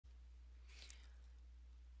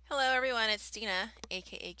Hello everyone, it's Dina,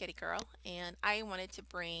 aka Getty Girl, and I wanted to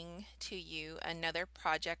bring to you another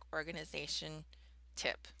project organization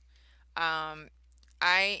tip. Um,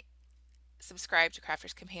 I subscribe to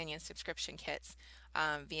Crafters Companion subscription kits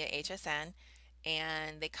via HSN,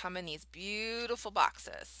 and they come in these beautiful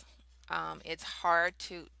boxes. It's hard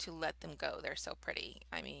to let them go. They're so pretty.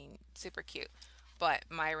 I mean, super cute. But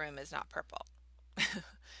my room is not purple.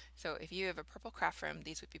 So if you have a purple craft room,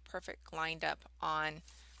 these would be perfect lined up on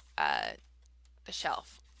uh, the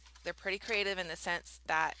shelf. They're pretty creative in the sense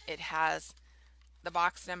that it has the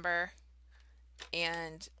box number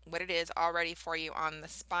and what it is already for you on the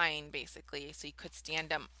spine, basically, so you could stand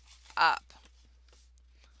them up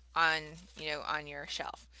on on your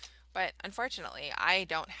shelf. But unfortunately, I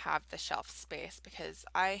don't have the shelf space because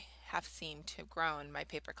I have seemed to have grown my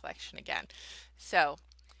paper collection again. So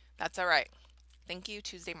that's all right. Thank you,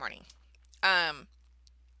 Tuesday morning. Um,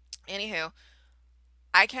 Anywho,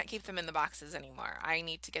 I can't keep them in the boxes anymore. I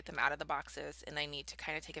need to get them out of the boxes and I need to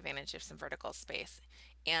kind of take advantage of some vertical space.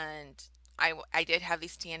 And I did have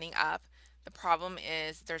these standing up. The problem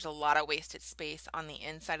is there's a lot of wasted space on the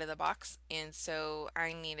inside of the box. And so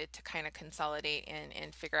I needed to kind of consolidate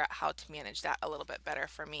and figure out how to manage that a little bit better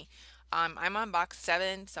for me. I'm on box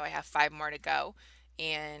 7, so I have 5 more to go.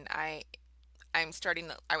 And I was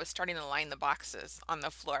starting to line the boxes on the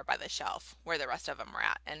floor by the shelf where the rest of them were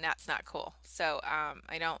at, and that's not cool. So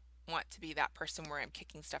I don't want to be that person where I'm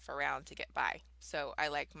kicking stuff around to get by. So I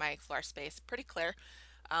like my floor space pretty clear,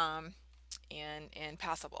 um, and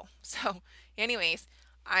passable. So, anyways,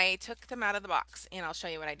 I took them out of the box, and I'll show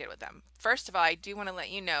you what I did with them. First of all, I do want to let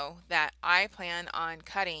you know that I plan on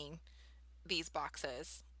cutting these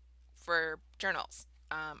boxes for journals.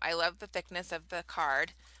 I love the thickness of the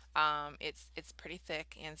card. It's pretty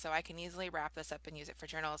thick, and so I can easily wrap this up and use it for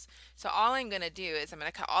journals. So all I'm going to do is I'm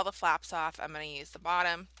going to cut all the flaps off. I'm going to use the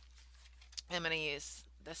bottom. I'm going to use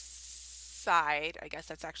the side. I guess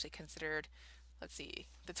that's actually considered, let's see,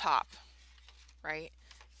 the top, right?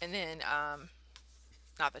 And then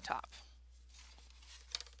not the top.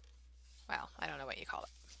 Well, I don't know what you call it.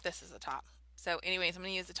 This is the top. So anyways, I'm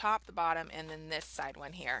going to use the top, the bottom, and then this side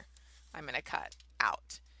one here I'm going to cut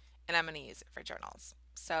out, and I'm going to use it for journals.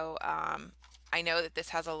 So I know that this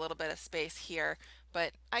has a little bit of space here,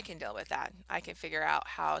 but I can deal with that. I can figure out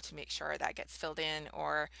how to make sure that gets filled in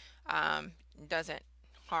or doesn't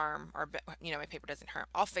harm, or my paper doesn't harm.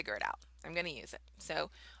 I'll figure it out. I'm going to use it.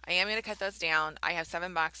 So I am going to cut those down. I have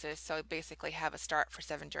 7 boxes, so I basically have a start for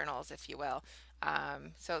 7 journals, if you will.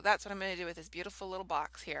 So that's what I'm going to do with this beautiful little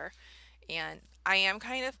box here. And I am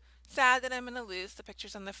kind of sad that I'm going to lose the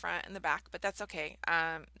pictures on the front and the back, but that's okay.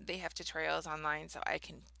 They have tutorials online, so I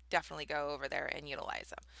can definitely go over there and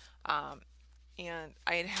utilize them. And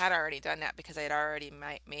I had already done that because I had already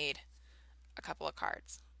made a couple of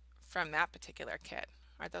cards from that particular kit.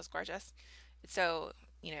 Aren't those gorgeous? So,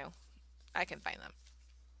 I can find them.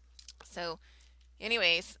 So,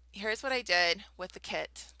 anyways, here's what I did with the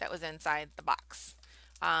kit that was inside the box.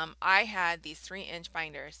 I had these 3-inch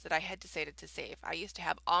binders that I had decided to save. I used to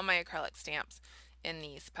have all my acrylic stamps in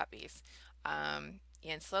these puppies.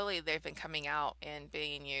 And slowly they've been coming out and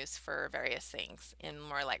being used for various things in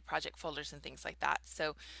more like project folders and things like that.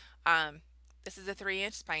 So this is a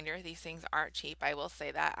 3-inch binder. These things aren't cheap. I will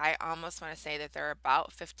say that. I almost want to say that they're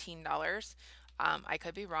about $15. I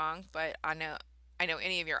could be wrong, but I know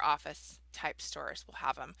any of your office type stores will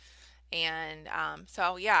have them. And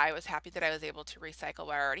so, yeah, I was happy that I was able to recycle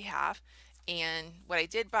what I already have. And what I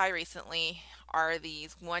did buy recently are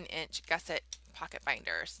these 1-inch gusset pocket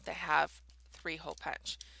binders that have 3-hole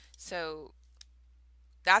punch. So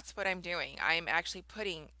that's what I'm doing. I'm actually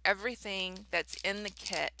putting everything that's in the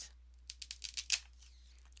kit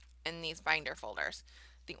in these binder folders.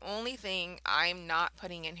 The only thing I'm not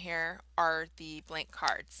putting in here are the blank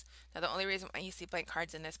cards. Now, the only reason why you see blank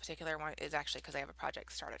cards in this particular one is actually because I have a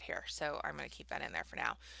project started here, so I'm going to keep that in there for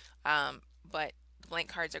now. But the blank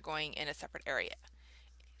cards are going in a separate area.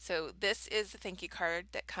 So this is the thank you card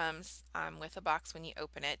that comes with a box when you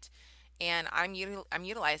open it, and I'm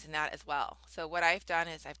utilizing that as well. So what I've done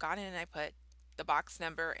is I've gone in and I put the box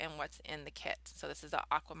number and what's in the kit. So this is the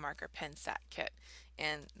Aqua Marker pen set kit,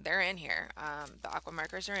 and they're in here. The Aqua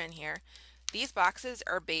Markers are in here. These boxes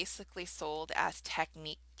are basically sold as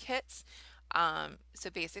technique kits. So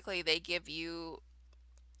basically they give you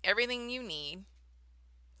everything you need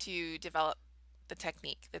to develop the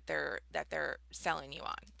technique that they're selling you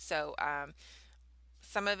on. So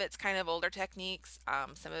some of it's kind of older techniques,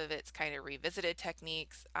 some of it's kind of revisited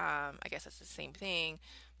techniques. I guess it's the same thing,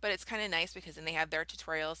 but it's kind of nice because then they have their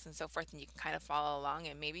tutorials and so forth, and you can kind of follow along,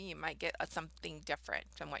 and maybe you might get something different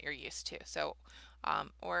from what you're used to. So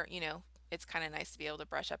or it's kind of nice to be able to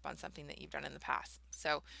brush up on something that you've done in the past.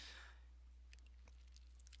 So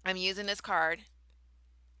I'm using this card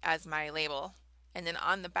as my label, and then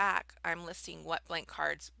on the back I'm listing what blank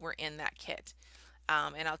cards were in that kit.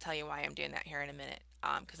 And I'll tell you why I'm doing that here in a minute,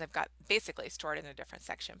 because I've got basically stored in a different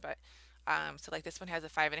section. But so like this one has a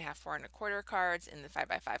 5.5, 4 1/4 cards and the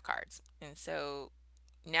 5x5 cards, and so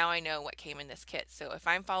now I know what came in this kit. So if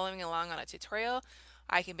I'm following along on a tutorial,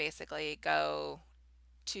 I can basically go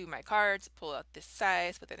to my cards, pull out this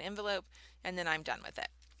size with an envelope, and then I'm done with it.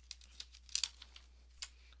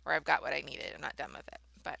 Or I've got what I needed. I'm not done with it.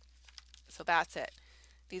 But so that's it.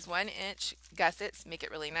 These 1-inch gussets make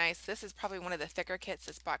it really nice. This is probably one of the thicker kits,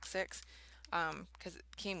 this box 6, because it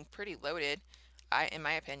came pretty loaded, in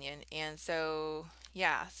my opinion. And so,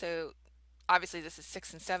 yeah, so obviously this is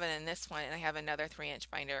 6 and 7 in this one, and I have another 3-inch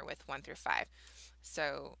binder with 1 through 5.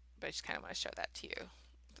 So, but I just kind of want to show that to you.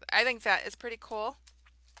 I think that is pretty cool.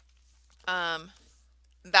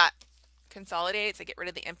 That consolidates. I get rid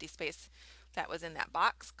of the empty space that was in that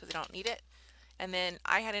box because I don't need it. And then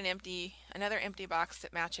I had another empty box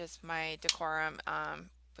that matches my Decorum,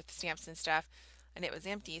 with the stamps and stuff, and it was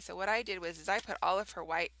empty. So what I did was I put all of her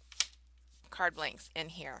white card blanks in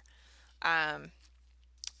here. And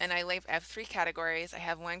I have 3 categories. I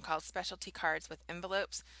have one called specialty cards with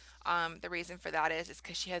envelopes. The reason for that is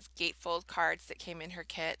because she has gatefold cards that came in her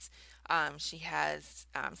kits. She has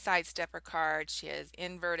side stepper cards. She has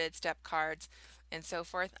inverted step cards, and so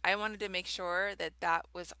forth. I wanted to make sure that that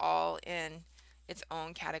was all in its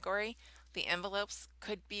own category. The envelopes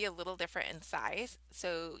could be a little different in size,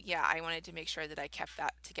 so yeah, I wanted to make sure that I kept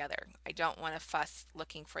that together. I don't want to fuss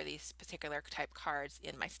looking for these particular type cards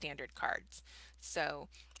in my standard cards. So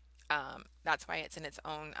that's why it's in its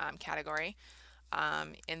own category.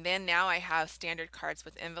 And then now I have standard cards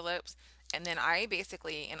with envelopes. And then I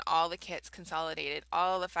basically, in all the kits, consolidated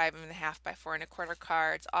all the 5.5 by 4 1/4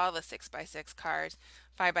 cards, all the 6x6 cards,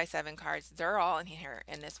 5x7 cards. They're all in here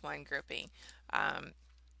in this one grouping. And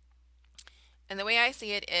the way I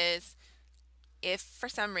see it is, if for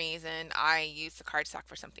some reason I use the cardstock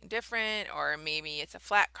for something different, or maybe it's a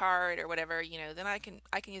flat card or whatever, then I can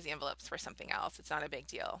use the envelopes for something else. It's not a big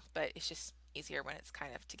deal, but it's just easier when it's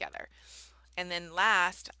kind of together. And then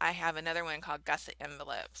last, I have another one called gusset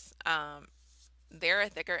envelopes. They're a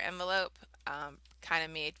thicker envelope, kind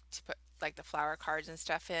of made to put like the flower cards and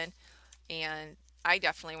stuff in. And I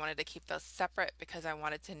definitely wanted to keep those separate because I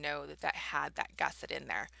wanted to know that that had that gusset in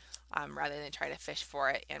there, rather than try to fish for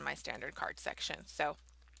it in my standard card section. So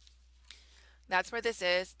that's where this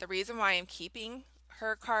is. The reason why I'm keeping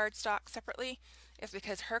her cardstock separately is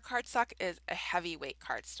because her cardstock is a heavyweight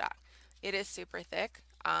cardstock. It is super thick.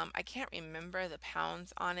 I can't remember the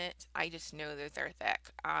pounds on it. I just know that they're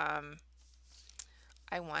thick.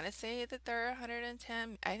 I want to say that they're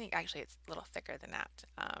 110. I think actually it's a little thicker than that,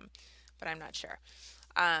 but I'm not sure.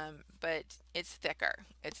 But it's thicker.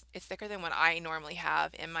 It's thicker than what I normally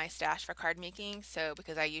have in my stash for card making. So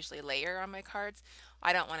because I usually layer on my cards,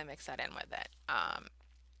 I don't want to mix that in with it.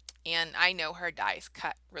 And I know her dies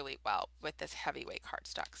cut really well with this heavyweight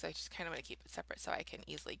cardstock, so I just kind of want to keep it separate so I can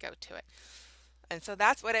easily go to it. And so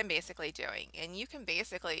that's what I'm basically doing. And you can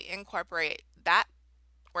basically incorporate that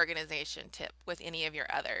organization tip with any of your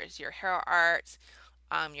others, your Hero Arts,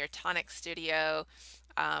 your Tonic Studio.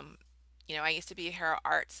 I used to be a Hero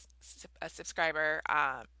Arts a subscriber,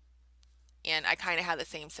 and I kind of have the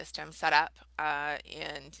same system set up,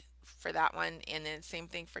 and for that one, and then same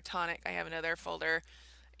thing for Tonic. I have another folder,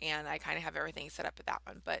 and I kind of have everything set up with that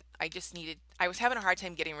one. But I was having a hard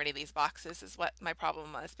time getting rid of these boxes is what my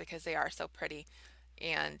problem was, because they are so pretty,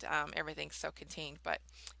 and everything's so contained. But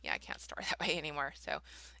yeah, I can't store that way anymore. So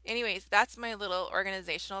anyways, that's my little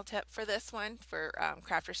organizational tip for this one, for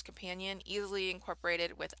Crafter's Companion, easily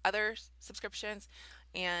incorporated with other subscriptions,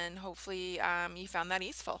 and hopefully you found that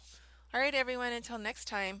useful. All right, everyone, until next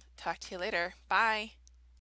time, talk to you later. Bye.